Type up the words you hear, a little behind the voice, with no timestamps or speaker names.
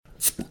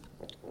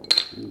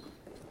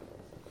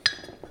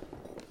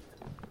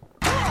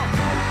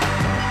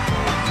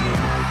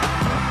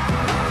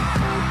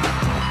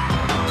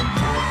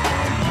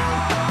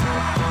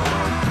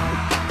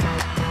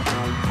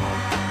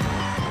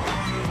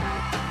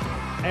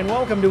And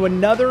welcome to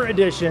another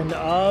edition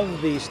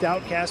of the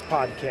Stoutcast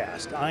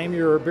podcast. I'm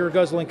your beer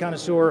guzzling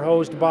connoisseur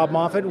host, Bob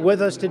Moffett.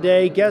 With us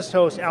today, guest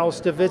host Al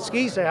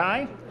Stavitsky. Say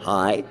hi.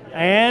 Hi.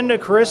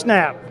 And Chris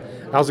Knapp.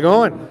 How's it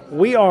going?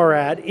 We are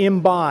at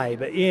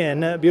Imbibe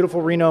in beautiful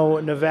Reno,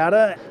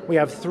 Nevada. We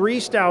have 3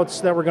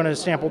 stouts that we're going to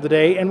sample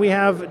today, and we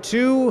have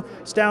 2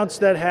 stouts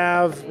that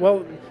have,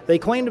 well, they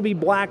claim to be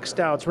black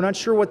stouts. We're not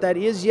sure what that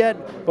is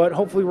yet, but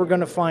hopefully we're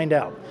going to find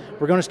out.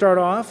 We're going to start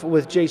off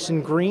with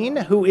Jason Green,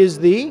 who is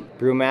the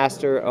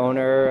brewmaster,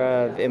 owner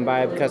of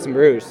Imbibe Custom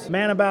Brews.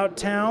 man about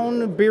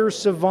town, beer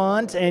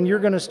savant, and you're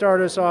going to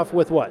start us off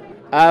with what?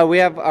 We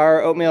have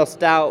our oatmeal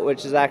stout,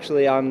 which is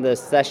actually on the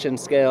session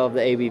scale of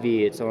the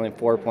ABV. It's only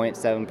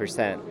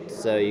 4.7%,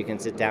 so you can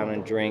sit down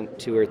and drink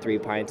 2 or 3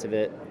 pints of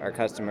it. Our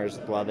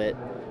customers love it.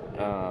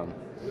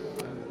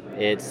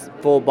 It's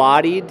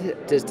full-bodied,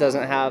 just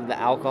doesn't have the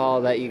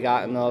alcohol that you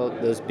got in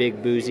those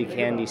big boozy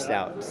candy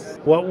stouts.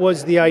 What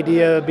was the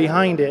idea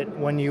behind it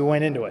when you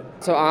went into it?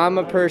 So I'm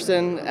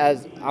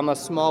a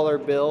smaller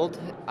build.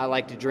 I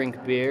like to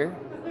drink beer.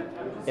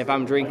 If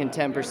I'm drinking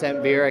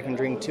 10% beer, I can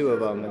drink 2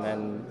 of them and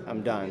then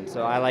I'm done.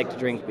 So I like to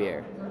drink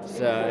beer.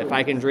 So if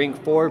I can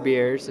drink 4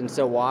 beers and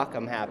still walk,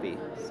 I'm happy.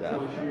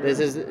 So this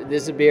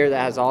is a beer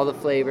that has all the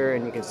flavor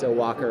and you can still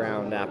walk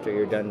around after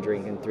you're done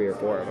drinking 3 or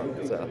 4 of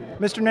them. So,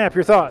 Mr. Knapp,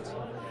 your thoughts?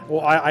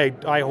 Well,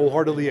 I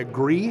wholeheartedly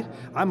agree.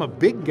 I'm a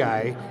big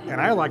guy, and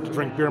I like to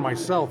drink beer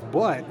myself,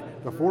 but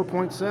the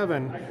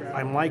 4.7,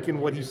 I'm liking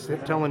what he's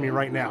telling me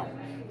right now.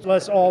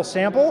 Let's all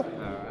sample.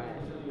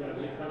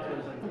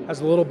 Has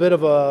a little bit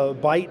of a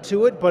bite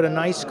to it, but a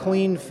nice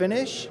clean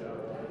finish.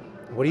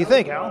 What do you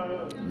think,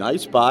 Al?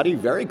 Nice body,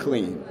 very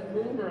clean.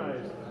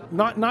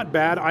 Not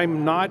bad.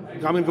 I'm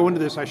going to go into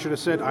this, I should have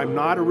said, I'm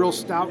not a real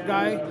stout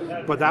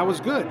guy, but that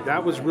was good.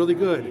 That was really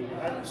good.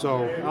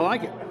 So I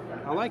like it.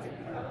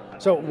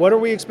 So what are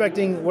we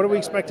expecting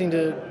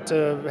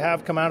to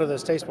have come out of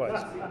this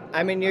taste-wise?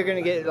 I mean, you're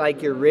going to get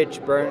like your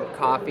rich burnt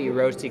coffee,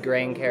 roasty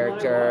grain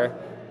character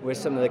with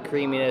some of the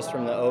creaminess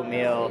from the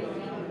oatmeal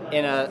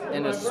in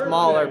a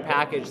smaller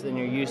package than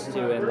you're used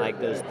to in like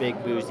those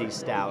big boozy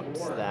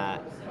stouts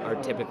that are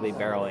typically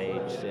barrel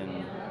aged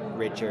and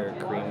richer,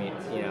 creamy,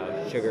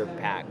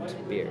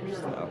 sugar-packed beers.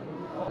 So.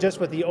 Just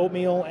with the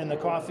oatmeal and the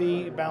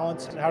coffee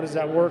balance, how does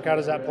that work? How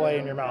does that play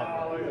in your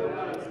mouth?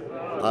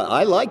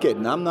 I like it,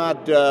 and I'm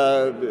not,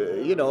 a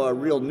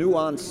real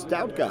nuanced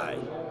stout guy.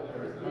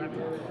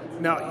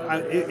 Now,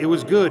 it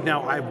was good.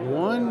 Now, I have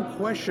one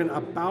question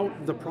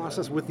about the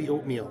process with the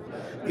oatmeal.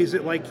 Is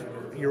it like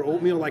your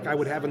oatmeal like I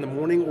would have in the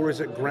morning, or is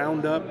it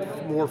ground up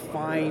more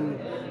fine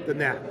than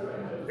that?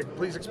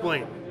 Please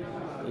explain.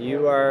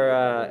 You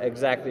are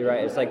exactly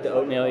right. It's like the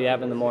oatmeal you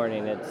have in the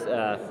morning. It's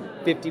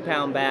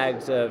 50-pound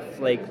bags of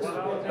flaked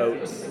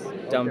oats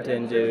dumped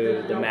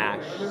into the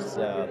mash.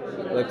 So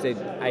it looks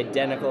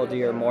identical to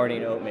your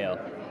morning oatmeal.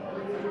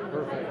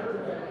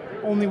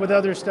 Only with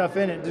other stuff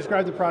in it.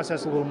 Describe the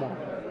process a little more.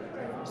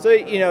 So,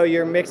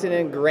 you're mixing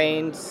in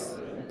grains,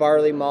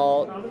 barley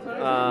malt,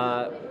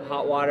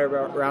 hot water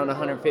around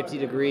 150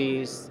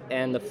 degrees,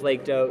 and the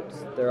flaked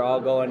oats. They're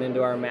all going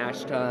into our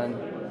mash tun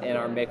in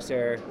our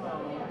mixer.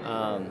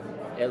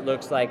 It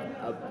looks like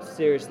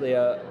seriously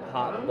a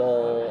hot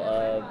bowl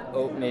of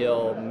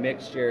oatmeal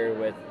mixture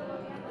with,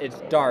 it's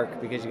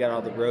dark because you got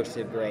all the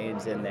roasted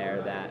grains in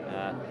there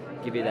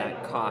that give you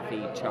that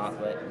coffee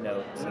chocolate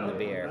notes in the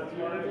beer.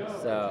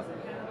 So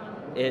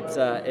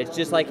it's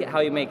just like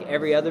how you make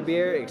every other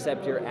beer,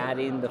 except you're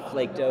adding the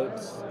flaked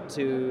oats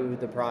to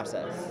the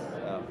process.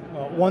 So.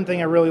 Well, one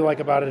thing I really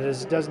like about it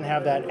is it doesn't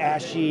have that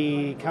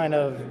ashy kind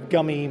of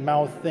gummy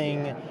mouth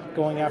thing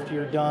going after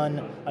you're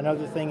done.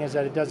 Another thing is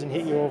that it doesn't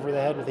hit you over the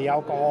head with the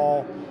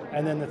alcohol.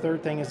 And then the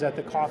third thing is that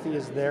the coffee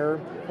is there,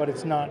 but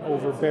it's not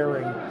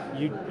overbearing.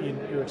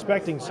 You're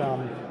expecting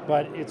some,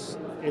 but it's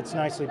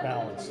nicely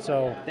balanced.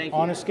 So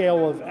on a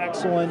scale of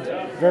excellent,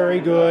 very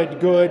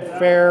good,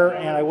 fair,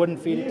 and I wouldn't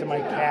feed it to my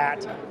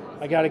cat,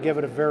 I got to give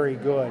it a very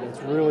good.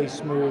 It's really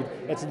smooth.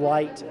 It's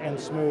light and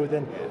smooth,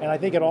 and I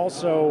think it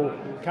also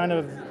kind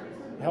of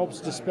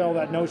helps dispel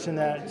that notion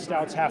that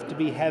stouts have to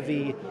be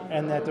heavy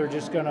and that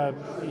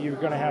you're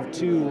gonna have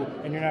 2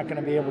 and you're not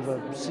gonna be able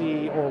to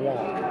see or walk.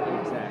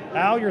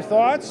 Al, your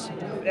thoughts?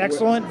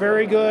 Excellent,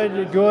 very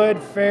good,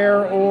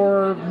 fair,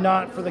 or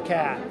not for the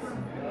cat?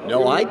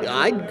 No,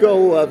 I'd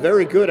go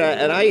very good,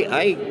 and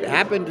I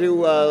happen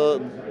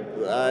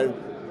to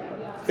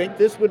think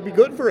this would be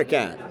good for a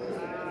cat.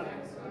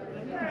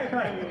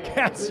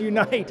 Cats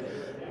unite.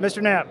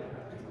 Mr. Knapp.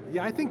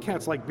 Yeah, I think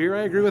cats like beer.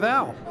 I agree with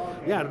Al.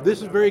 Yeah,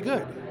 this is very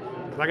good.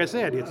 Like I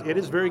said, it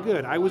is very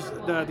good. I was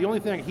the only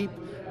thing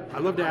I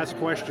love to ask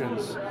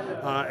questions.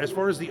 As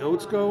far as the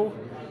oats go,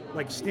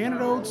 like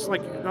standard oats,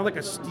 like not like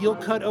a steel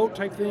cut oat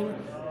type thing.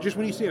 Just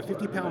when you see a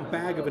 50-pound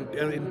bag of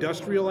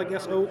industrial, I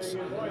guess, oats,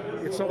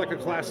 it's not like a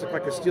classic,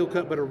 like a steel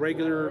cut, but a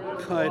regular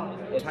cut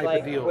type like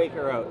of deal.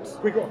 Quaker Oats.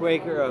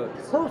 Quaker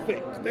Oats.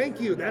 Perfect. Thank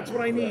you. That's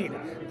what I need.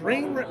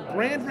 Brand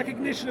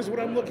recognition is what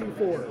I'm looking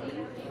for.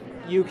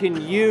 you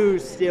can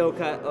use steel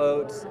cut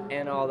oats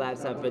and all that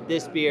stuff, but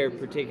this beer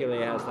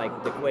particularly has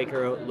like the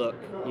Quaker oat look.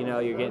 You know,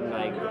 you're getting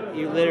like,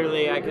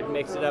 I could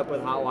mix it up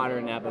with hot water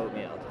and have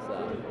oatmeal.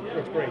 So.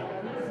 That's great.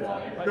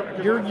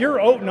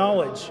 Your oat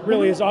knowledge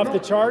really is off the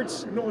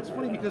charts. No, it's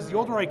funny because the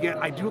older I get,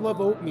 I do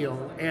love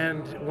oatmeal,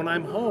 and when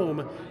I'm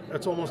home,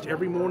 it's almost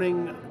every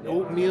morning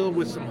oatmeal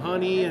with some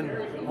honey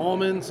and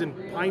almonds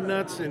and pine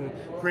nuts and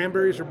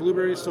cranberries or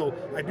blueberries. So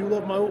I do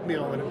love my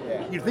oatmeal,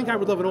 and you'd think I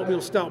would love an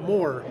oatmeal stout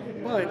more,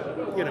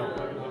 but you know,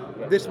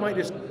 this might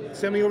just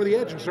send me over the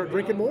edge and start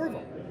drinking more of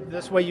them.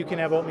 This way you can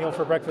have oatmeal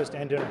for breakfast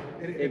and dinner.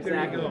 Exactly.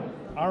 There you go.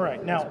 All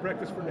right, now It's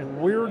breakfast for dinner.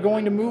 we're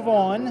going to move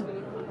on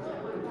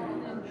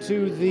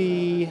to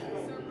the.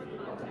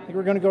 I think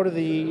we're going to go to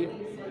the.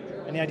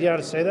 Any idea how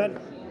to say that?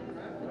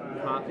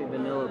 Coffee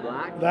vanilla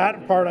black.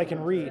 That part I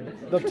can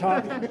read. The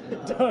top,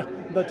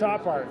 the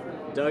top part.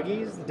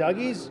 Dougie's.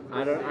 Dougie's,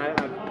 I don't.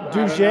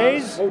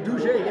 Dujays. Oh,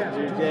 Douche, yeah.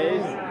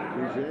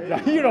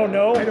 Dujays. You don't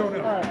know. I don't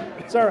know. All right,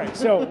 it's all right.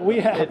 So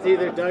we have. It's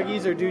either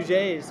Dougie's or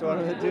Dujays. One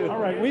of the two. All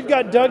right, we've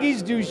got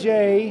Dougie's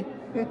Duché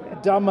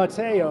da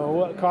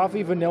Mateo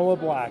Coffee Vanilla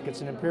Black. It's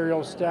an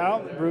imperial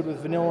stout brewed with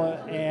vanilla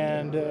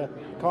and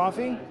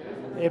coffee.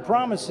 It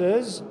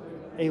promises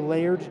a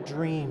layered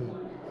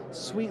dream,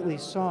 sweetly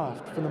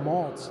soft from the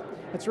malts.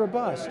 It's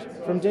robust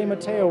from De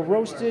Mateo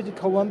roasted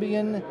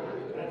Colombian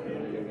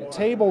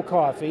table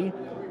coffee.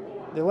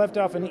 They left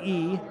off an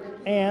E,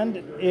 and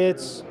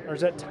it's, or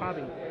is that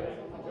Tabi?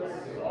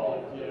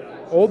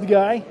 Old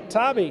guy,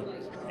 Tabi.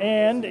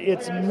 And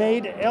it's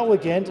made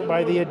elegant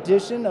by the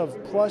addition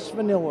of plush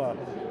vanilla.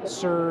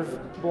 Serve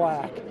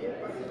black.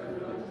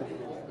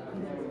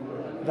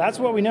 That's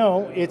what we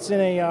know. It's in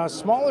a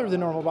smaller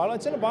than normal bottle.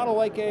 It's in a bottle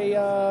like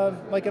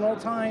an old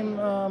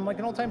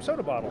time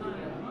soda bottle.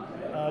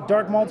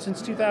 Dark malt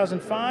since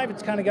 2005.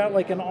 It's kind of got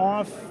like an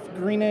off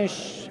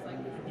greenish,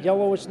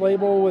 yellowish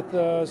label with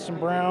some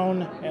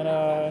brown and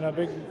a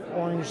big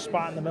orange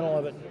spot in the middle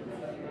of it.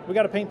 We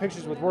got to paint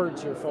pictures with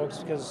words here, folks,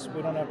 because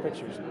we don't have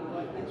pictures.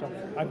 So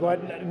I'm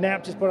glad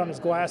Knapp just put on his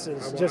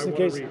glasses just in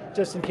case.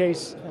 Just in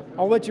case,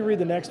 I'll let you read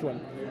the next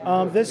one.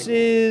 This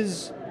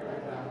is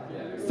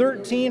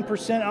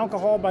 13%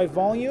 alcohol by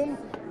volume.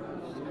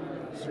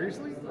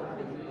 Seriously?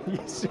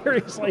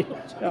 Seriously.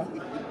 Yeah.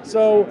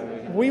 So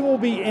we will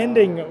be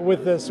ending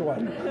with this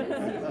one.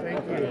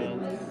 Thank you.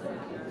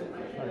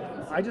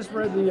 I just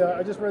read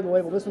the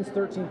label. This one's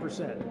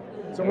 13%.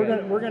 So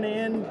we're gonna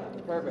end.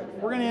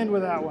 Perfect. We're gonna end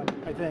with that one,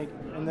 I think,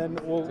 and then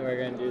we'll. So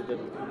we're gonna do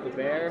the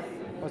bear.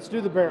 Let's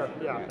do the bear.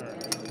 Yeah.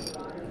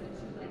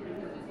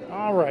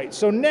 All right.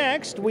 So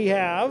next we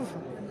have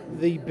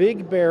the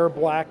Big Bear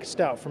Black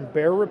Stout from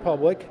Bear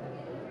Republic.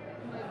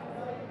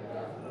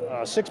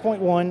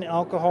 6.1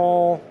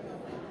 alcohol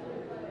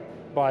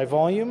by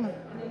volume.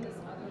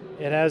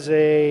 It has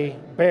a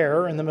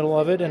bear in the middle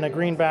of it and a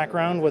green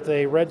background with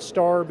a red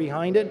star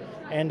behind it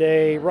and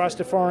a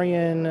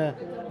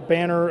Rastafarian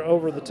banner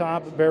over the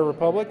top of Bear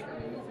Republic.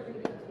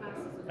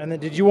 And then,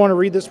 did you want to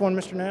read this one,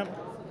 Mr. Knapp,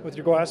 with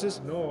your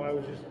glasses? No, I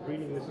was just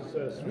reading. This is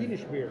a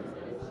Swedish beer.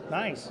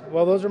 Nice.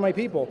 Well, those are my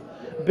people.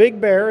 Big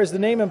Bear, as the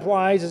name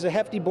implies, is a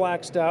hefty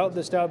black stout.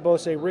 The stout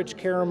boasts a rich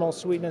caramel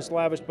sweetness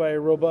lavished by a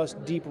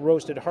robust, deep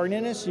roasted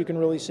heartiness you can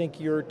really sink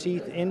your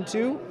teeth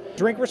into.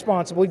 Drink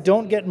responsibly.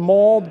 Don't get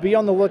mauled. Be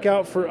on the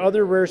lookout for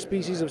other rare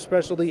species of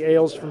specialty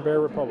ales from Bear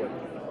Republic.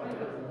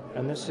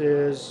 And this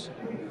is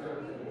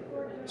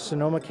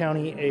Sonoma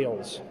County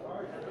Ales.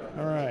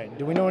 All right.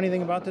 Do we know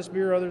anything about this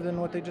beer other than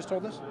what they just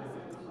told us?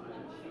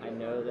 I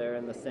know they're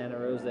in the Santa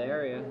Rosa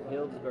area,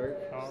 Healdsburg.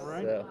 All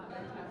right. So.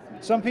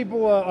 Some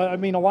people, a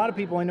lot of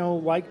people I know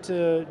like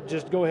to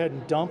just go ahead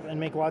and dump and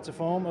make lots of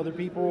foam. Other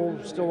people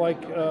still like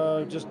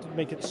just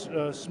make it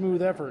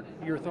smooth effort.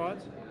 Your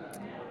thoughts?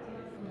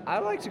 I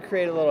like to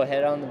create a little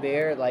head on the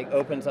beer. It like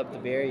opens up the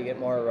beer, you get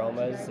more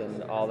aromas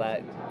and all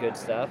that good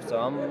stuff. So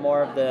I'm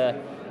more of the,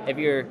 if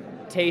you're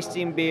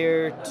tasting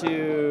beer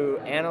to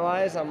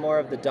analyze, I'm more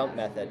of the dump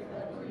method.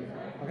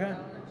 Okay.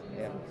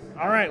 Yeah.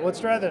 All right, let's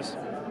try this.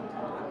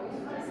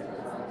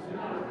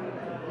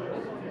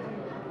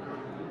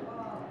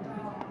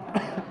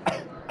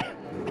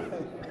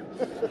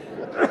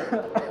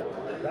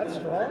 That's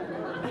strong.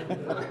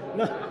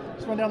 No,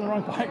 just went down the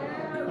wrong pipe.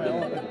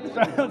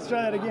 Let's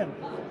try that again.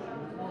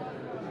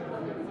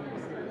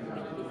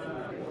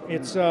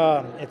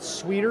 It's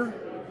sweeter,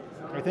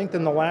 I think,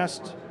 than the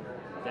last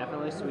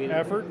Definitely sweeter.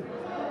 effort,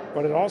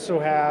 but it also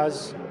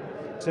has,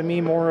 to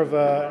me, more of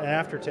an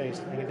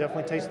aftertaste. I can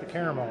definitely taste the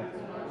caramel.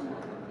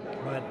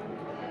 But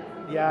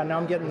yeah, now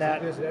I'm getting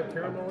that. Does it have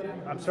caramel in it?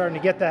 I'm starting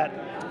to get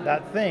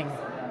that thing.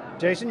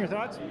 Jason, your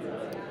thoughts?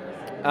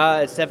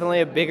 It's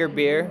definitely a bigger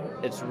beer.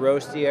 It's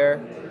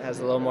roastier, has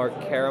a little more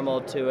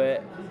caramel to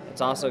it. It's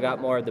also got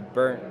more of the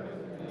burnt,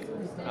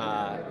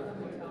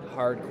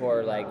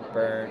 hardcore like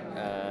burnt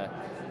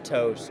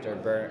toast or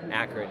burnt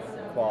acrid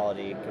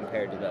quality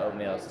compared to the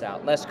oatmeal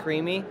stout. Less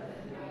creamy,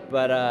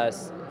 but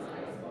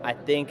I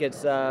think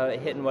it's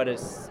hitting what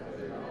it's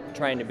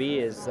trying to be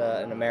is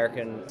an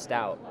American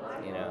stout,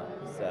 you know.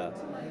 So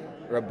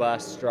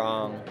robust,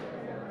 strong,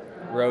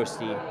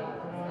 roasty.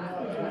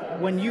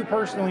 When you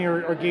personally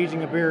are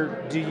gauging a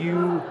beer, do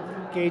you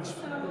gauge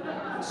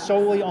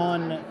solely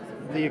on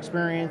the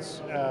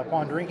experience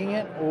upon drinking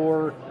it,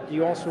 or do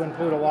you also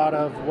include a lot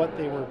of what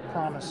they were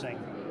promising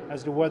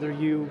as to whether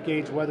you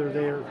gauge whether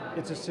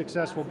it's a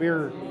successful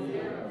beer?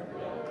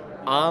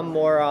 I'm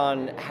more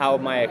on how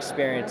my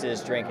experience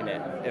is drinking it.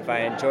 If I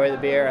enjoy the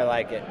beer, I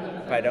like it.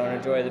 If I don't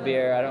enjoy the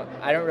beer,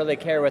 I don't really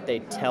care what they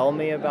tell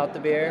me about the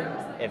beer.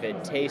 If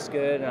it tastes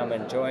good and I'm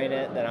enjoying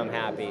it, then I'm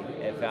happy.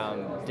 If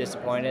I'm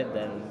disappointed,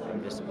 then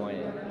I'm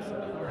disappointed.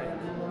 So.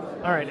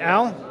 All right,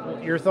 Al,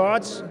 your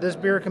thoughts? This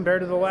beer compared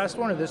to the last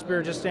one, or this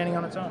beer just standing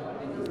on its own?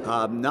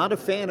 I'm not a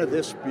fan of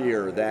this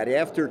beer. That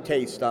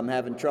aftertaste, I'm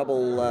having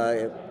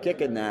trouble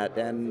kicking that,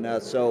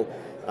 and so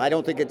I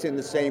don't think it's in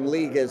the same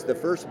league as the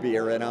first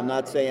beer, and I'm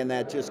not saying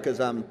that just because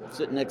I'm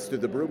sitting next to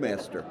the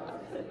brewmaster.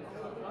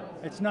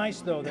 It's nice,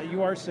 though, that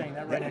you are saying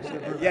that right next to the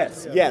brew.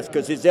 Yes,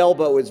 because his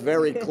elbow is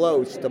very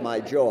close to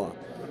my jaw.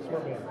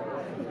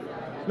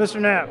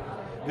 Mr. Knapp.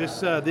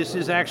 This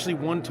is actually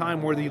one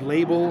time where the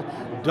label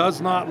does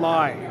not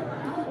lie,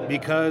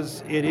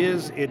 because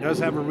it does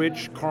have a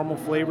rich caramel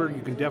flavor.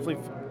 You can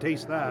definitely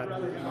taste that,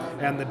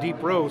 and the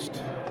deep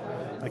roast,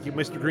 like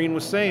Mr. Green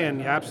was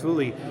saying,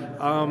 absolutely.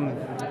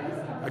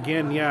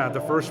 Again, yeah,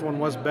 the first one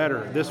was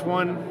better. This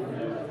one,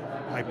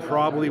 I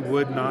probably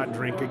would not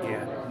drink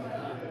again.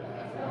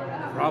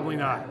 Probably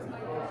not.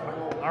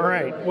 All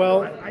right.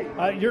 Well,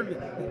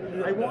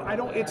 I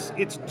don't.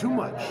 It's too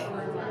much.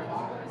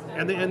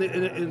 And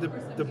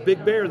the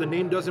Big Bear, the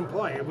name does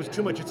imply it was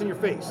too much. It's in your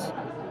face.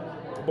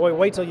 boy,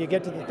 wait till you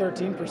get to the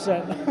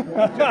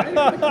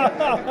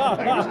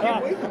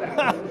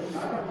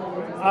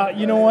 13%.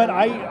 You know what?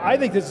 I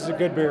think this is a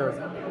good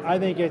beer. I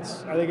think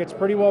it's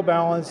pretty well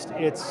balanced.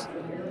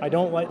 I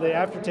don't like the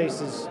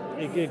aftertaste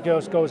it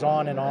just goes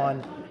on,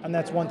 and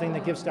that's one thing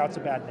that gives stouts a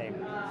bad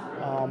name.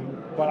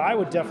 But I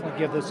would definitely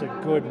give this a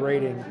good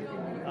rating.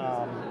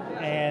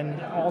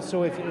 And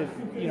also, if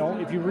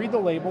you read the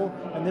label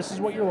and this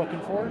is what you're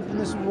looking for, then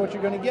this is what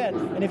you're going to get.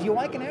 And if you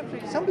like an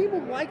aftertaste, some people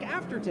like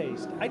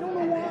aftertaste. I don't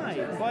know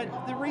why,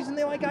 but the reason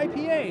they like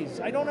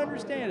IPAs, I don't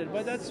understand it,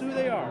 but that's who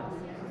they are.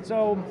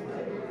 So,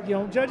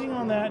 judging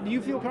on that, do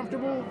you feel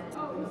comfortable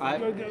with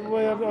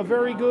a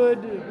very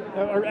good,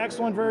 or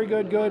excellent, very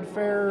good,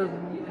 fair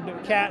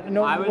cat?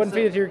 No, wouldn't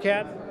feed it to your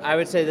cat? I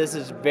would say this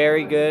is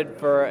very good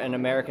for an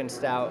American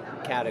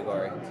stout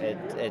category.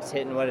 It's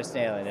hitting what it's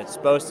nailing. It's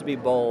supposed to be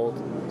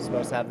bold. It's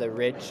supposed to have the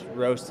rich,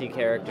 roasty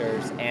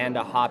characters and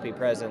a hoppy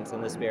presence,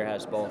 and this beer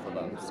has both of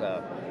them.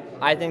 So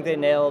I think they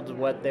nailed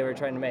what they were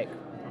trying to make.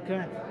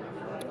 Okay.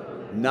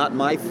 Not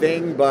my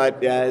thing,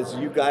 but as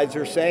you guys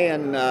are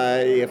saying,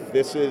 if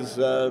this is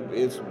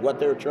what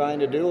they're trying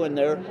to do and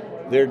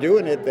they're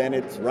doing it, then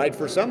it's right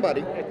for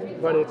somebody.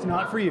 But it's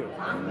not for you.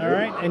 All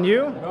right, and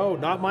you? No,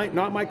 not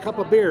my cup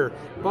of beer.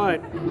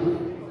 But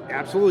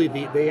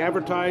absolutely, they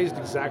advertised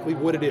exactly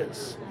what it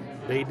is.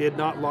 They did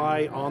not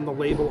lie on the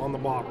label on the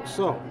bottle.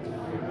 So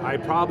I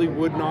probably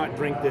would not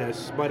drink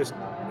this. But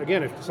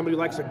again, if somebody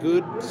likes a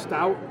good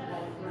stout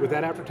with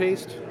that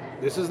aftertaste,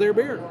 this is their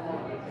beer.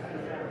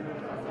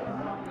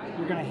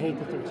 You're going to hate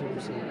the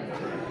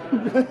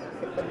 13%.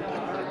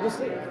 We'll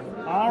see.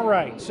 All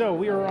right, so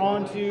we are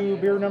on to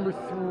beer number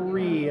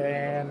 3,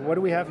 and what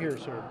do we have here,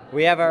 sir?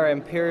 We have our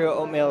Imperial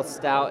Oatmeal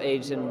Stout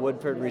aged in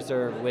Woodford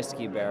Reserve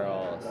whiskey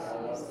barrels.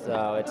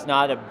 So it's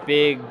not a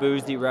big,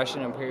 boozy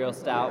Russian Imperial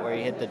Stout where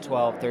you hit the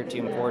 12,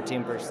 13,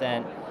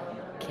 14%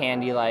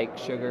 candy-like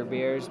sugar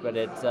beers, but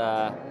it's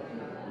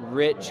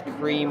rich,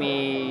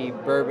 creamy,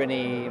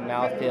 bourbony,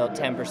 mouthfeel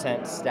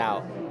 10%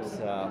 stout.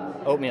 So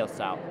oatmeal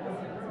stout.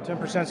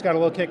 10%'s got a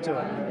little kick to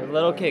it. A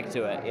little kick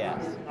to it,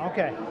 yes.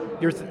 Okay.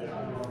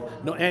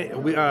 No,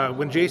 and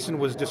when Jason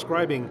was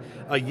describing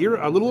a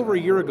little over a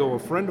year ago, a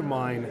friend of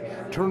mine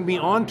turned me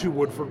on to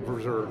Woodford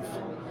Reserve,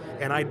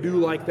 and I do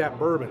like that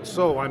bourbon.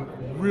 So I'm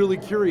really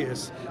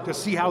curious to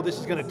see how this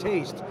is going to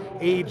taste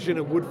aged in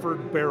a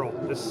Woodford barrel.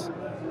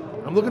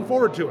 I'm looking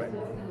forward to it.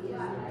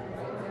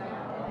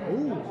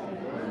 Ooh,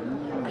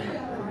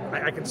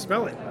 I can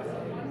smell it.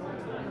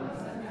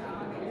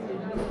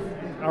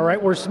 All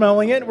right, we're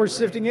smelling it, we're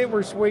sifting it,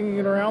 we're swinging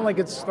it around like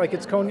it's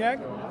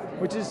cognac.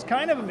 Which is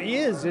kind of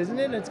isn't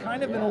it? It's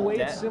kind of in a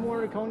way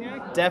similar to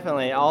cognac.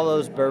 Definitely, all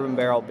those bourbon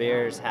barrel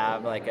beers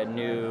have like a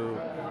new,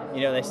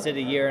 they sit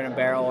a year in a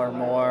barrel or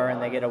more,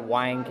 and they get a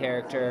wine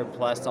character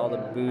plus all the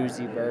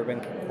boozy bourbon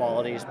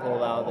qualities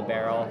pulled out of the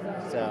barrel.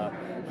 So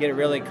you get a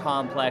really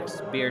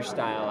complex beer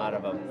style out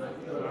of them.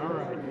 All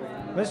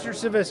right, Mr.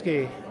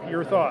 Savitsky,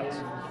 your thoughts?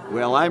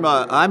 Well,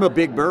 I'm a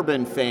big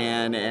bourbon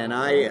fan, and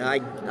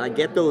I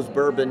get those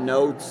bourbon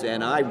notes,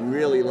 and I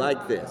really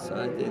like this.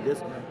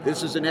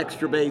 This is an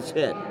extra base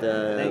hit.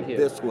 Thank you.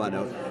 This one,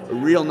 a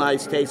real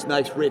nice taste,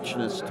 nice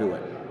richness to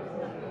it.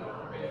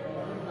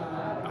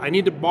 I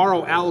need to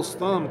borrow Al's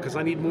thumb because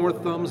I need more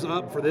thumbs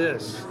up for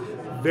this.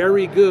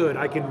 Very good.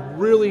 I can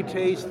really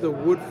taste the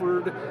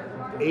Woodford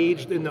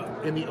aged in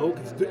the oak.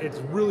 It's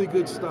really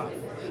good stuff.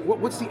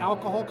 What's the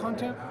alcohol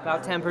content?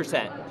 About 10%.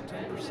 10%.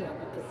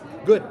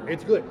 Good.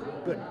 It's good.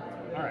 Good.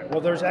 All right.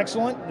 Well, there's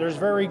excellent, there's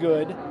very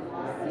good,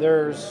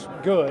 there's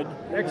good,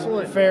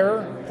 Excellent.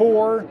 fair,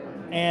 poor,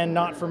 and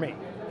not for me.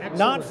 Excellent.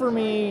 Not for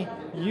me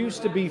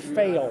used to be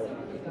fail,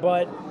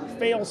 but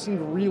fail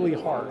seemed really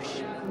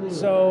harsh.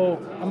 So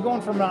I'm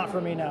going for not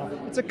for me now.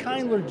 It's a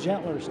kindler,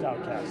 gentler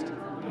stout cast.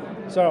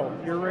 So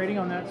your rating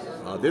on that?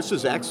 This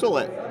is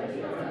excellent.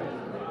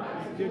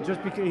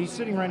 Just because he's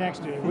sitting right next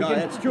to you. No,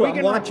 that's true.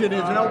 I'm watching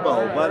his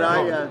elbow, but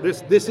I.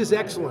 This is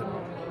excellent.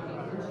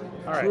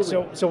 All right,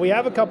 so we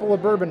have a couple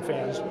of bourbon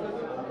fans,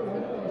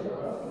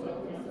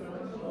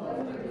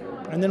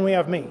 and then we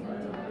have me,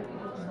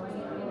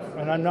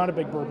 and I'm not a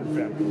big bourbon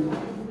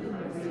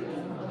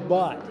fan.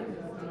 But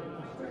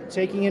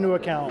taking into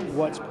account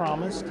what's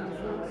promised,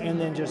 and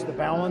then just the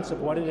balance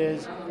of what it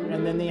is,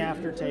 and then the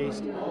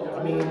aftertaste.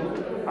 I mean,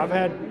 I've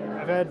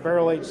had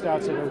barrel-aged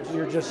stouts that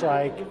you're just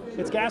like,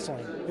 it's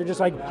gasoline. You're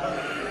just like,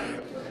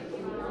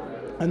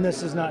 and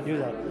this does not do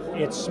that.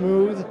 It's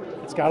smooth.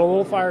 It's got a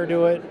little fire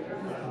to it,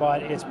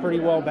 but it's pretty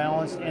well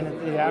balanced, and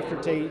the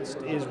aftertaste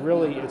is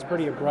really, it's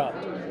pretty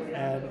abrupt.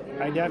 And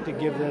I'd have to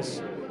give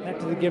this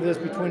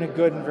between a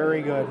good and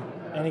very good.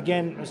 And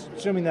again,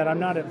 assuming that I'm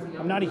not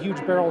a huge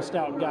barrel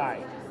stout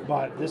guy,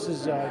 but this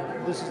is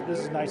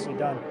nicely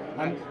done.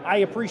 I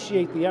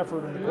appreciate the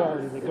effort and the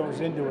quality that goes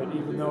into it,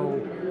 even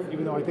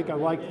though I think I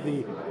like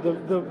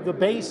the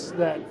base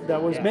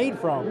that was made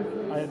from.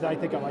 I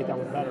think I like that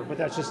one better.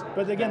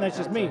 But again, that's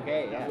just me.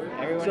 Okay, yeah.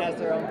 Everyone has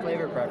their own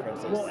flavor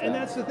preferences. Well, so. and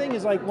that's the thing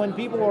is like when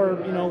people are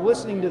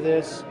listening to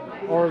this,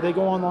 or they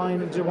go online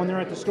when they're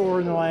at the store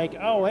and they're like,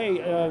 oh hey,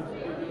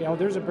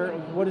 there's a barrel.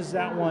 What is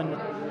that one?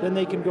 Then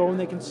they can go and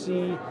they can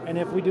see. And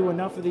if we do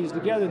enough of these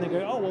together, they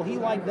go, oh well, he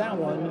liked that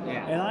one,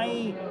 Yeah. and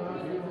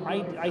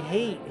I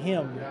hate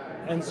him,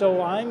 and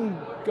so I'm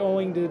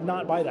going to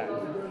not buy that.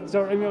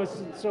 So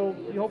so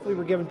hopefully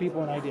we're giving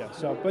people an idea.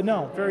 So, but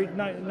no, very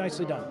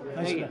nicely done.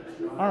 Nicely done.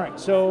 All right,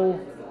 so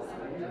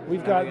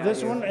we've got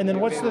this one, and then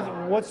what's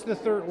the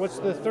third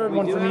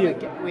one from you?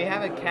 We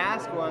have a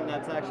cask one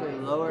that's actually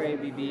lower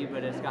ABV,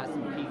 but it's got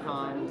some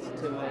pecans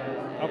to it.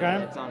 and Okay.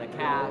 It's on a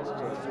cask.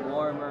 It's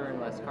warmer and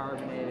less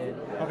carbonated.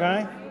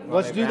 Okay,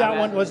 let's do that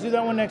one. Let's do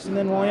that one next, and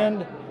then we'll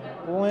end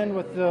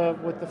with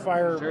the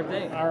fire. Sure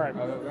thing. All right.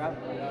 I'll go grab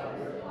it.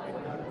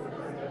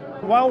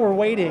 While we're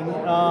waiting,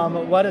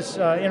 let us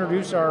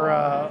introduce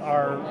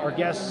our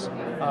guests.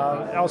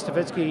 Al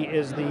Stavitsky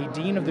is the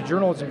Dean of the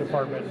Journalism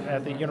Department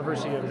at the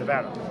University of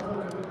Nevada.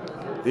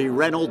 The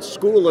Reynolds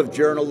School of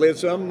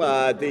Journalism,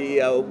 the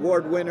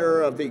award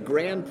winner of the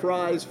Grand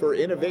Prize for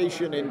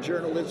Innovation in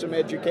Journalism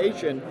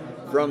Education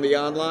from the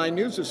Online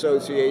News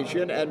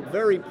Association, and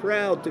very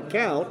proud to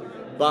count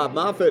Bob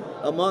Moffett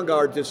among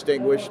our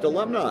distinguished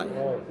alumni.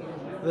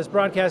 This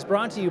broadcast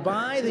brought to you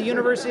by the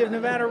University of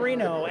Nevada,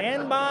 Reno,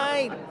 and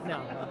by...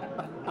 No.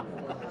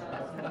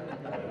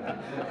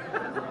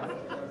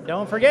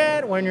 Don't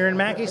forget, when you're in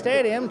Mackey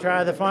Stadium,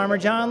 try the Farmer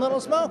John Little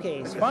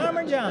Smokies.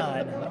 Farmer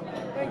John.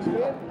 Thanks,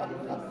 man.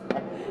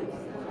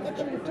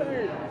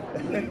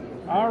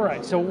 All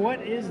right, so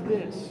what is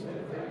this?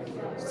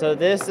 So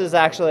this is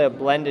actually a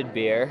blended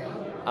beer.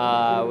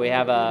 We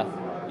have a.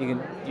 You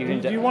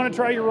can. Do you want to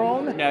try your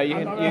own? No, you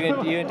can dump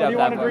do you that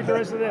want to for drink me. the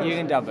rest of this? You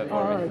can dump it for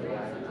All me.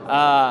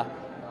 right.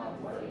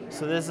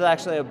 So this is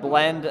actually a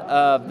blend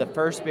of the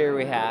first beer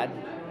we had,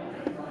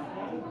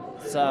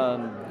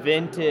 some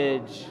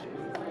vintage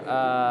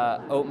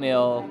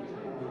oatmeal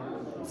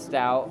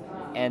stout,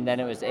 and then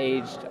it was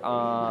aged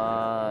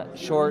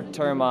short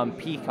term on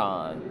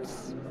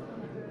pecans,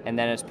 and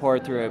then it's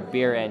poured through a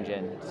beer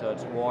engine, so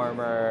it's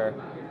warmer,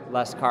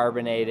 less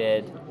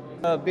carbonated.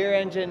 A beer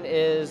engine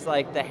is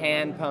like the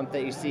hand pump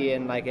that you see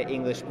in like an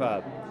English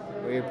pub,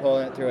 where you're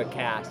pulling it through a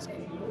cask.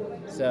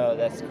 So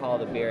that's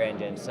called a beer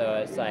engine. So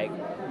it's like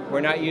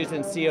we're not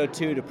using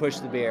CO2 to push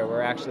the beer.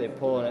 We're actually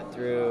pulling it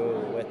through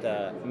with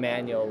a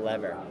manual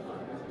lever.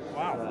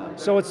 Wow.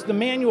 So it's the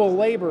manual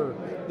labor,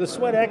 the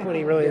sweat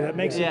equity, really, that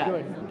makes it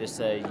good. Just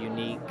a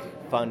unique,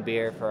 fun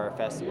beer for our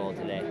festival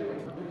today.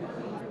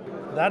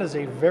 That is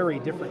a very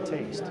different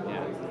taste.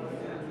 Yeah.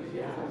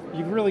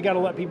 You've really got to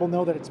let people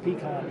know that it's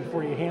pecan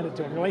before you hand it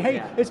to them. You're like, hey,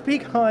 Yeah. it's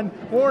pecan,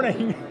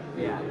 warning.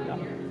 Yeah.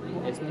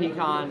 It's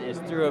pecan, it's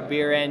through a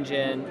beer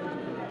engine,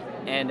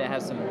 and it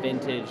has some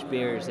vintage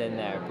beers in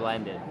there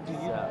blended.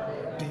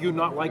 Do you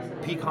not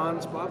like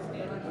pecans, Bob?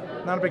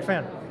 Not a big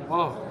fan.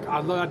 Oh,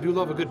 I do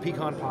love a good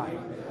pecan pie.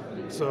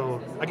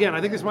 So again,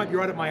 I think this might be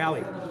right up my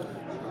alley.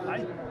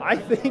 I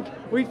think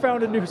we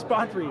found a new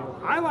spot for you.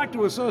 I like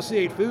to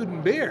associate food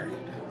and beer,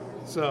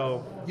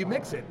 so you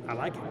mix it. I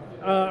like it.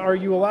 Are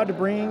you allowed to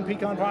bring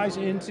pecan pies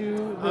into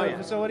the Oh, yeah.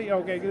 facility?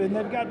 Okay, good. And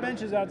they've got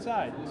benches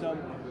outside. So,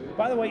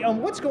 by the way,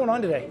 what's going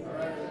on today?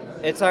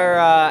 It's our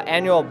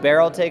annual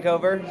barrel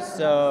takeover,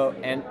 so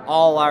and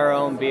all our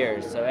own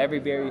beers. So every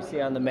beer you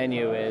see on the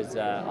menu is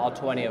all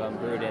 20 of them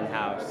brewed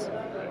in-house.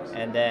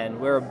 And then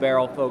we're a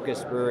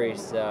barrel-focused brewery,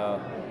 so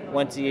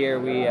once a year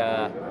we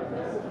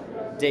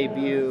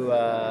debut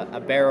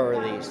a barrel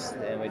release,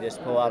 and we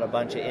just pull out a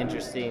bunch of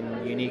interesting,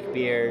 unique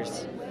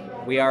beers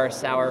We are a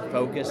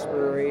sour-focused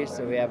brewery,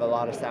 so we have a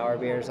lot of sour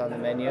beers on the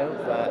menu,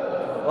 but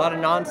a lot of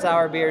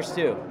non-sour beers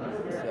too.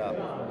 So.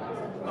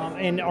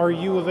 And are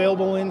you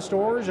available in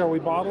stores? Are we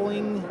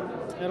bottling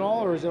at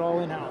all, or is it all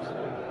in-house?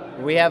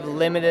 We have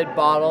limited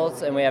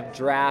bottles, and we have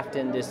draft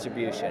and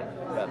distribution,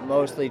 but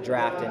mostly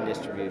draft and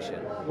distribution.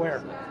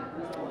 Where?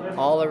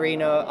 All in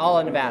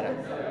Nevada.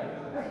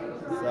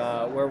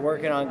 So we're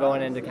working on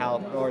going into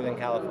Northern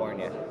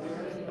California.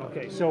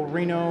 Okay, so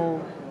Reno,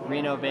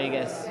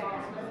 Vegas,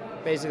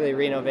 basically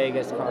Reno,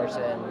 Vegas,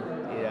 Carson,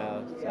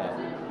 so.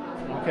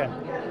 Okay.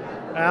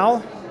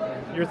 Al,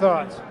 your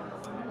thoughts?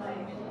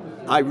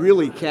 I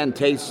really can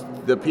taste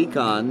the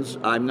pecans.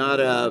 I'm not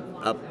a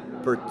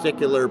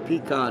particular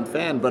pecan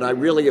fan, but I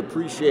really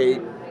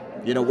appreciate,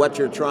 what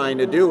you're trying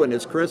to do. And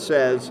as Chris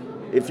says,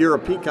 if you're a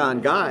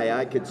pecan guy,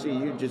 I could see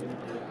you just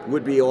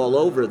would be all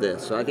over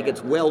this. So I think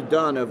it's well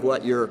done of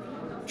what you're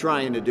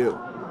trying to do.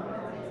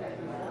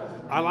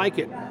 I like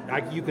it.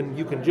 You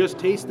can just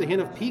taste the hint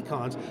of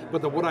pecans,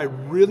 but what I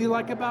really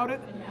like about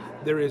it,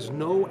 there is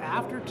no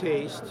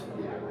aftertaste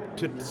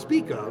to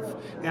speak of,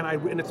 and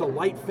it's a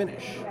light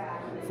finish.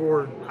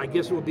 For, I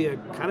guess it would be a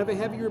kind of a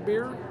heavier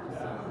beer.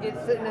 It's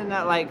sitting in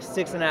that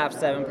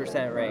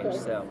 6.5-7% range.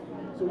 So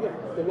yeah,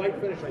 the light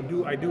finish, I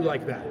do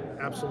like that,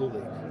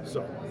 absolutely.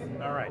 So,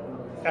 all right,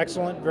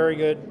 excellent, very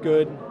good,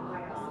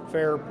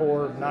 fair,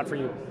 poor, not for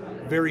you.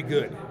 Very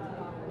good.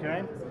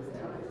 Okay.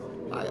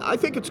 I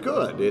think it's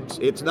good.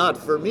 It's not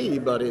for me,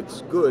 but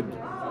it's good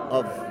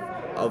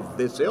of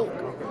this ilk.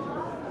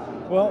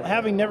 Well,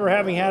 never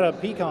having had a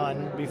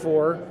pecan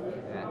before,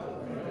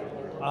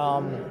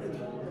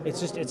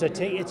 it's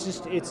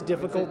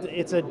difficult.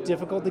 It's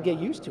difficult to get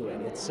used to it.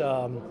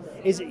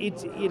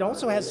 It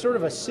also has sort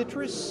of a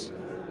citrus.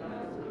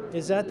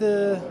 Is that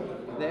the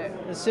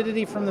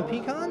acidity from the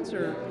pecans,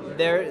 or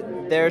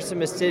there's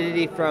some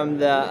acidity from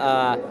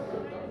the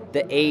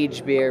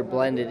aged beer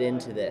blended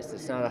into this.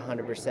 It's not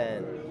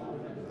 100%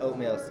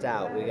 oatmeal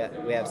stout. We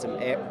have some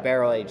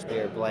barrel aged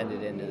beer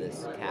blended into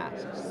this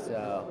cask,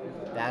 so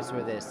that's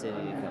where the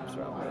acidity comes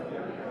from.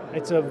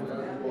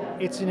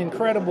 It's an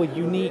incredible,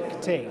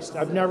 unique taste.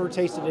 I've never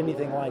tasted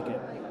anything like it,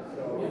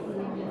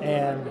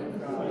 and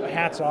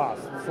hats off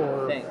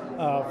for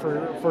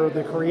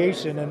the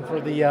creation and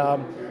for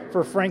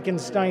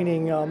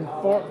Frankensteining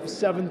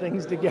 7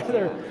 things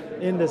together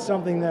into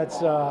something that's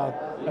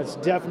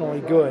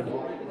definitely good.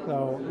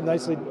 So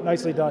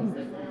nicely done.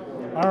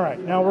 All right,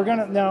 now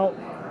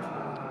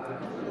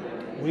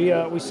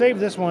we saved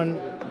this one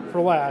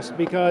for last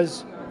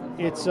because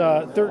it's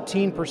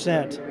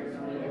 13%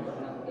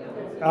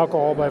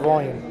 alcohol by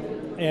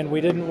volume, and we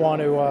didn't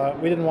want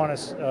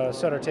to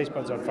set our taste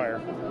buds on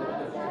fire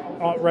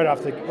right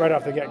off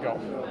the get-go.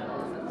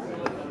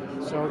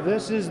 So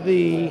this is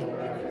the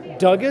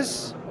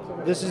Douglas.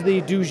 This is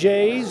the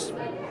Dujays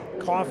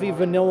Coffee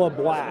Vanilla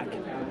Black.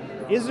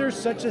 Is there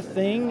such a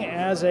thing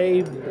as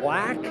a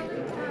black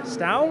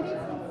stout?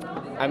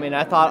 I mean,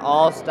 I thought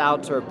all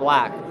stouts were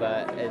black,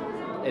 but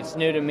it's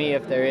new to me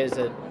if there is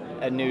a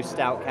new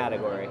stout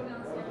category.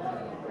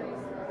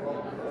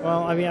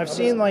 Well, I mean, I've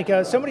seen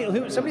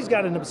somebody's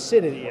got an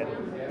acidity in,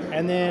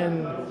 and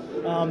then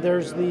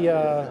there's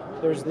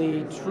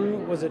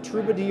the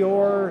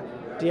Troubadour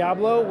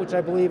Diablo, which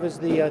I believe is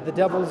the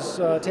devil's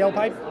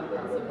tailpipe.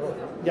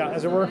 Yeah,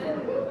 as it were.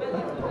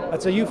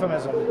 That's a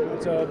euphemism.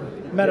 It's a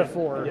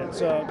metaphor. There you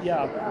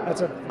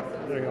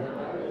go.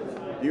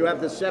 You have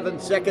the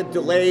 7-second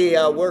delay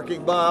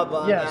working, Bob,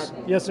 on that?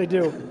 Yes, I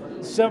do.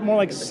 More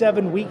like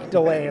 7-week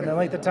delay, and then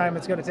the time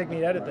it's going to take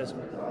me to edit this.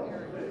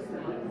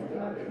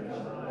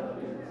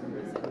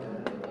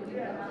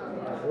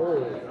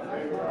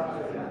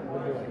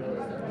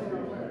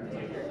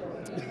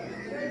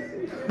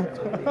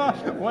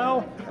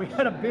 Well, we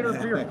had a bitter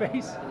beer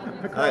face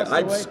across the way.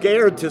 I'm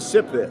scared to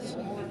sip this.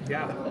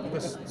 Yeah,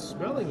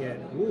 smelling it,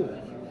 ooh,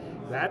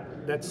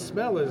 that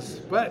smell is.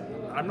 But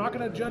I'm not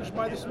going to judge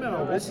by the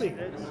smell. We'll see.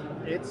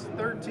 It's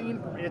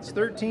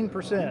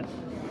 13%.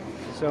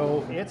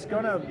 So it's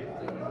gonna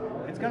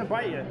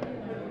bite you.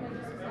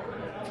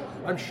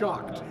 I'm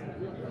shocked.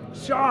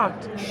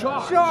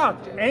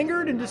 Shocked.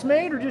 Angered and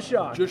dismayed, or just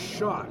shocked? Just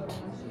shocked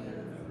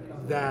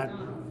that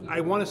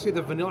I want to say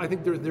the vanilla. I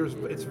think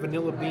it's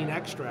vanilla bean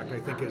extract. I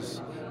think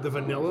is the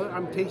vanilla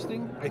I'm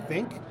tasting. I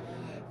think.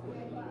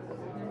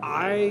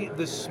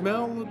 The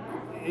smell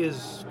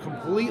is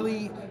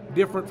completely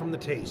different from the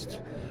taste.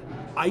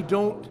 I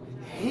don't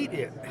hate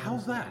it.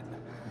 How's that?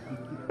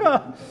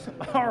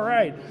 All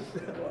right.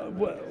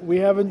 We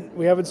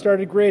haven't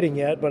started grading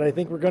yet, but I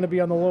think we're going to be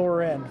on the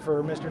lower end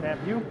for Mr.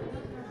 Knapp. You?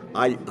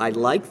 I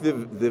like the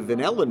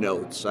vanilla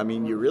notes. I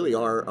mean, you really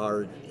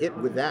are hit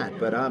with that.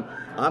 But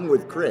I'm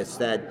with Chris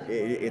that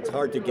it's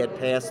hard to get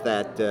past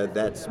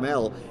that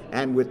smell,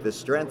 and with the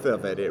strength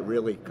of it, it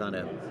really kind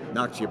of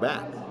knocks you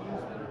back.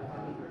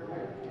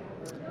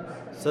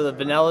 So the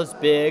vanilla's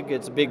big.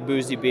 It's a big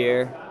boozy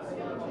beer.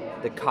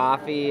 The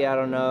coffee, I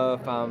don't know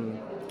if I'm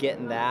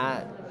getting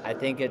that. I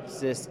think it's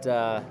just,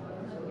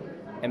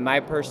 in my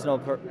personal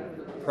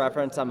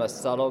preference. I'm a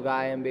subtle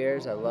guy in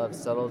beers. I love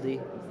subtlety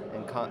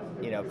and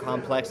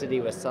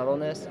complexity with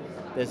subtleness.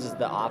 This is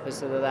the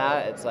opposite of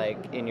that. It's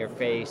like in your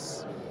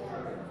face,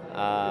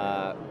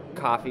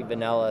 coffee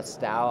vanilla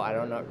stout. I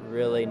don't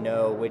really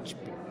know which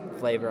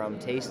flavor I'm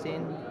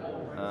tasting.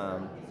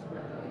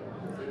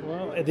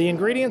 Well, the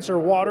ingredients are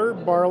water,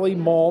 barley,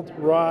 malt,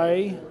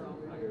 rye.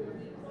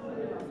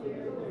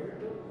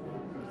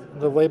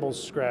 The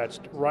label's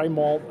scratched. Rye,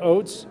 malt,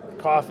 oats,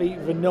 coffee,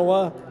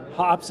 vanilla,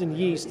 hops, and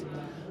yeast.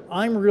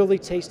 I'm really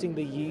tasting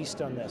the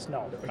yeast on this.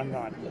 No, I'm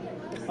not.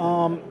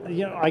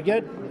 I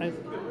get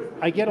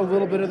a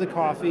little bit of the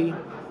coffee.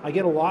 I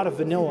get a lot of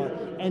vanilla,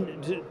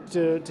 and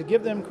to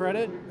give them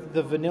credit,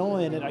 the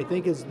vanilla in it I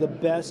think is the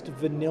best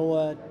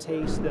vanilla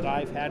taste that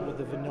I've had with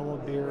a vanilla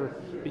beer,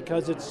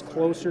 because it's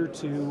closer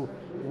to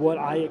what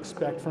I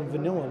expect from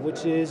vanilla,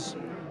 which is,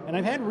 and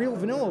I've had real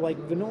vanilla, like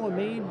vanilla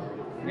made,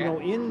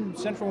 in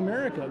Central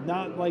America,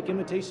 not like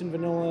imitation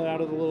vanilla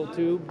out of the little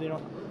tube,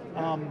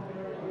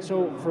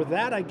 So for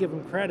that I give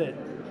them credit,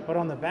 but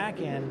on the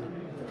back end,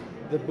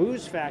 the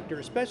booze factor,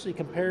 especially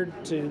compared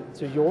to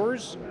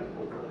yours,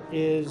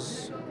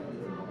 is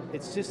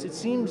it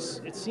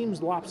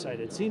seems lopsided.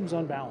 It seems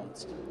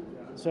unbalanced.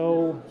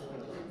 So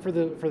for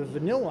the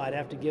vanilla, I'd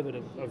have to give it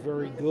a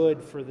very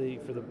good. For the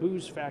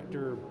booze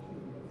factor,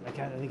 I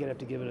think I'd have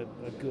to give it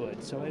a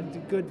good. So it's a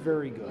good,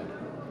 very good.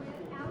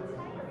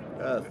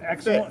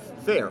 Excellent.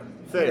 Fair.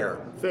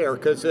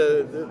 Because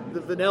the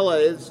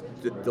vanilla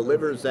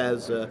delivers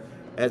as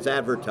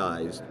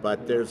advertised,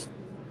 but there's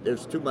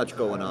too much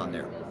going on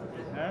there.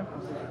 Okay.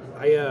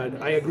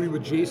 I agree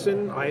with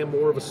Jason. I am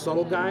more of a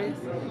subtle guy,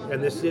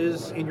 and this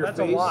is in your face.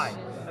 That's a lie.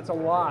 That's a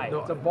lie. No,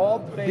 it's a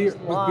bald-faced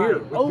lie.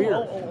 With beer.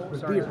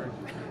 Sorry.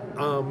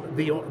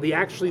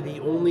 The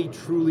only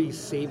truly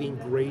saving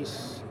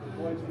grace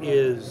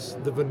is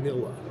the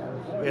vanilla,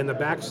 and the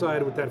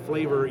backside with that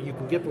flavor. You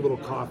can get the little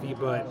coffee,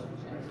 but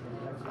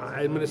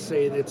I'm going to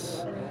say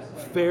it's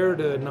fair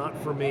to not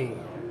for me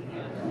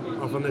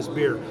on this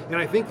beer. And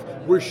I think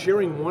we're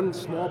sharing one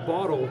small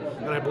bottle,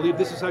 and I believe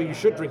this is how you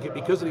should drink it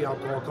because of the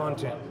alcohol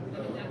content.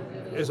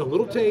 Is a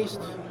little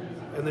taste,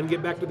 and then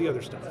get back to the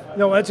other stuff.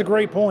 No, that's a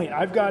great point.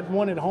 I've got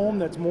one at home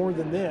that's more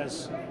than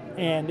this,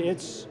 and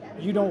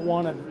you don't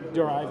want to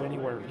drive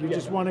anywhere. You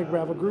just want to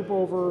have a group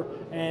over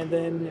and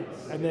then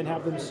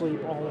have them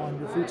sleep all on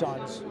your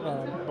futons.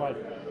 But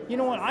you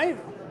know what? I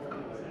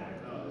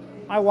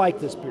like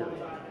this beer.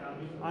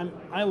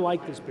 I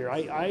like this beer.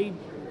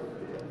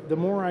 The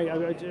more I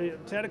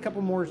had a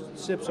couple more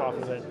sips off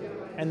of it,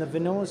 and the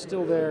vanilla's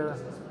still there,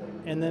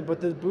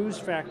 but the booze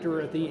factor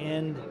at the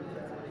end,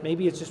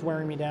 maybe it's just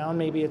wearing me down.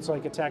 Maybe it's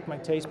like attacked my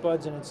taste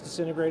buds and it's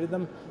disintegrated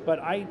them. But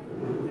I'm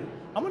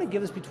going to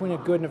give this between a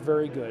good and a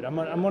very good. I'm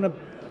going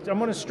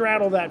to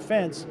straddle that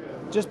fence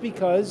just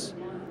because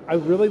I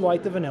really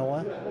like the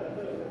vanilla,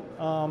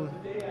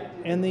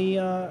 and the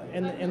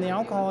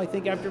alcohol. I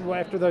think after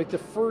like the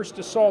first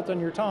assault on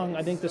your tongue,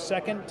 I think the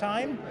second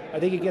time, I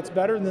think it gets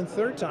better than the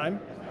third time.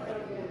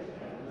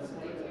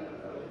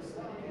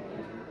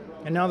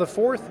 And now the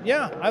fourth,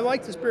 I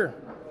like this beer.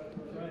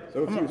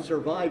 So if you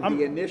survive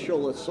the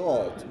initial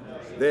assault,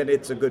 then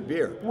it's a good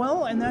beer.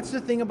 Well, and that's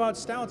the thing about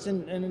stouts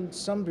and in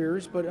some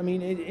beers, but I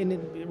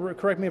mean,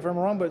 correct me if I'm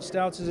wrong, but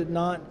stouts, does it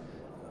not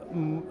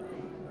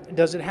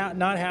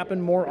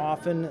happen more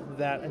often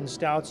that in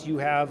stouts you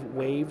have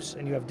waves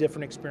and you have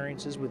different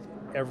experiences with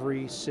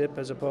every sip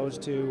as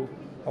opposed to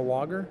a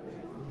lager?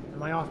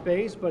 Am I off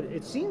base? But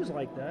it seems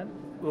like that.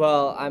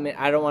 Well, I mean,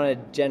 I don't want to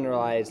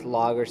generalize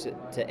lagers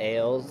to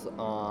ales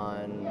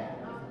on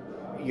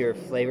your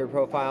flavor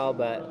profile,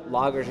 but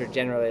lagers are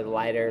generally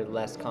lighter,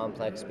 less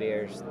complex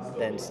beers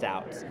than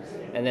stouts.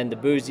 And then the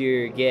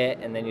boozier you get,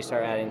 and then you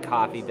start adding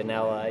coffee,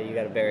 vanilla, you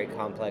got a very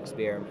complex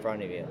beer in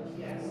front of you.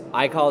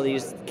 I call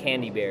these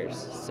candy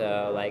beers.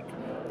 So like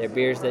they're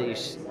beers that you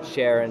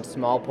share in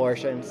small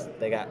portions.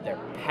 They're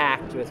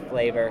packed with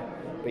flavor,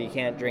 but you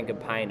can't drink a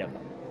pint of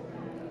them.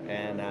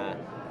 And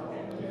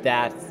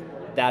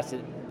that's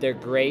it. They're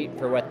great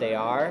for what they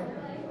are.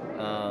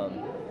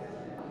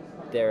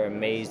 They're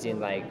amazing,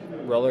 like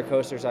roller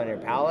coasters on your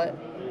palate,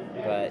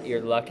 but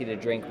you're lucky to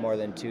drink more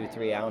than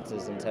 2-3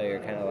 ounces until you're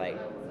kind of like,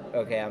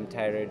 okay, I'm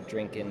tired of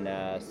drinking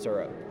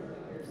syrup.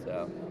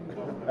 So.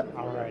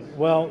 All right.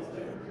 Well,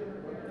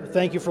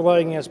 thank you for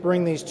letting us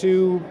bring these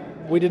two.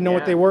 We didn't know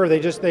what they were.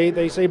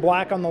 They say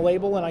black on the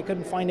label, and I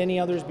couldn't find any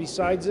others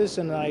besides this,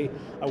 and I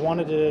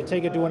wanted to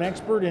take it to an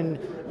expert, and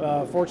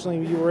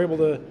fortunately you were able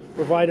to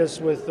provide us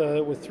with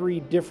 3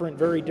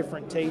 very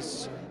different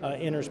tastes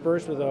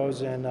interspersed with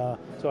those, and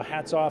so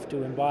hats off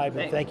to Imbibe,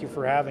 and thank you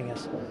for having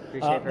us.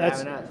 Appreciate for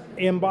having us.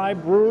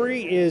 Imbibe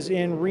Brewery is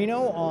in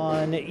Reno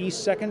on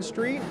East 2nd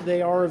Street.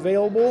 They are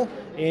available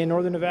in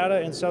Northern Nevada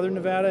and Southern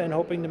Nevada and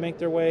hoping to make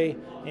their way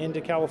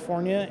into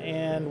California,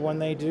 and when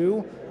they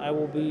do, I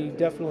will be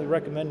definitely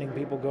recommending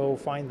people go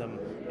find them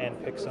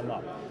and pick some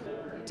up.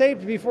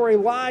 Taped before a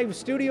live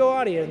studio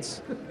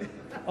audience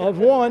of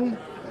one,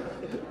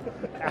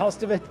 Al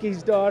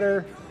Stavetsky's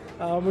daughter.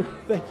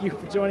 Thank you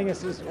for joining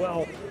us as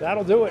well.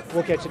 That'll do it.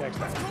 We'll catch you next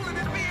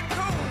time.